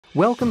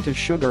Welcome to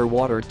Sugar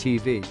Water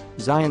TV.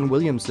 Zion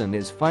Williamson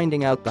is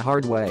finding out the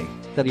hard way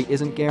that he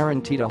isn't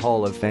guaranteed a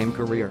Hall of Fame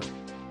career.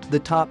 The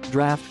top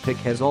draft pick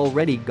has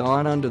already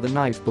gone under the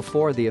knife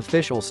before the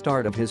official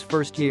start of his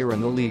first year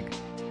in the league.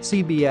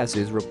 CBS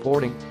is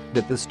reporting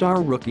that the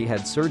star rookie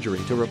had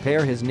surgery to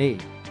repair his knee.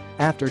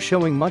 After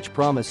showing much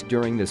promise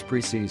during this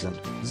preseason,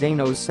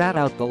 Zanos sat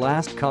out the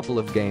last couple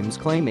of games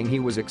claiming he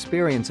was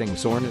experiencing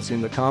soreness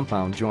in the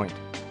compound joint.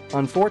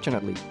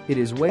 Unfortunately, it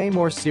is way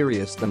more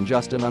serious than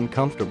just an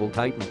uncomfortable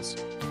tightness.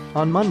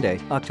 On Monday,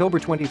 October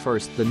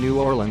 21st, the New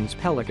Orleans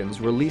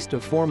Pelicans released a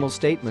formal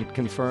statement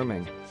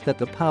confirming that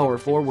the power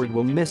forward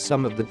will miss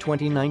some of the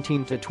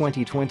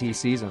 2019-2020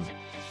 season.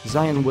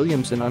 Zion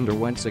Williamson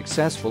underwent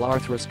successful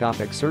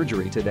arthroscopic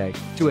surgery today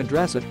to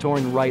address a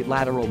torn right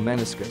lateral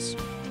meniscus.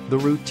 The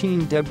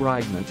routine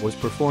debridement was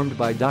performed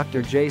by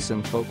Dr.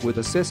 Jason Folk with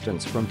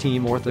assistance from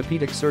Team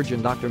Orthopedic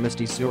surgeon Dr.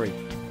 Misty Suri.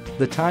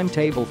 The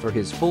timetable for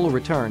his full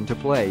return to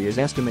play is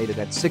estimated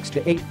at 6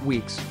 to 8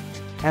 weeks.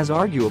 As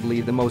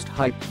arguably the most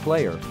hyped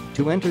player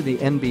to enter the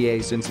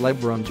NBA since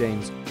LeBron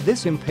James,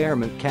 this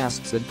impairment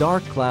casts a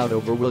dark cloud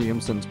over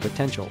Williamson's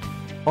potential.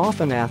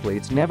 Often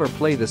athletes never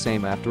play the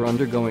same after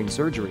undergoing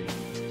surgery.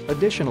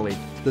 Additionally,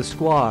 the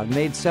squad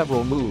made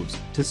several moves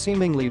to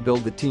seemingly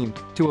build the team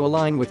to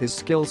align with his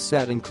skill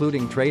set,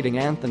 including trading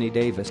Anthony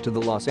Davis to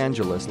the Los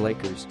Angeles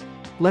Lakers.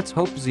 Let's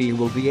hope Z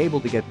will be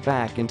able to get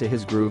back into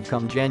his groove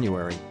come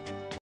January.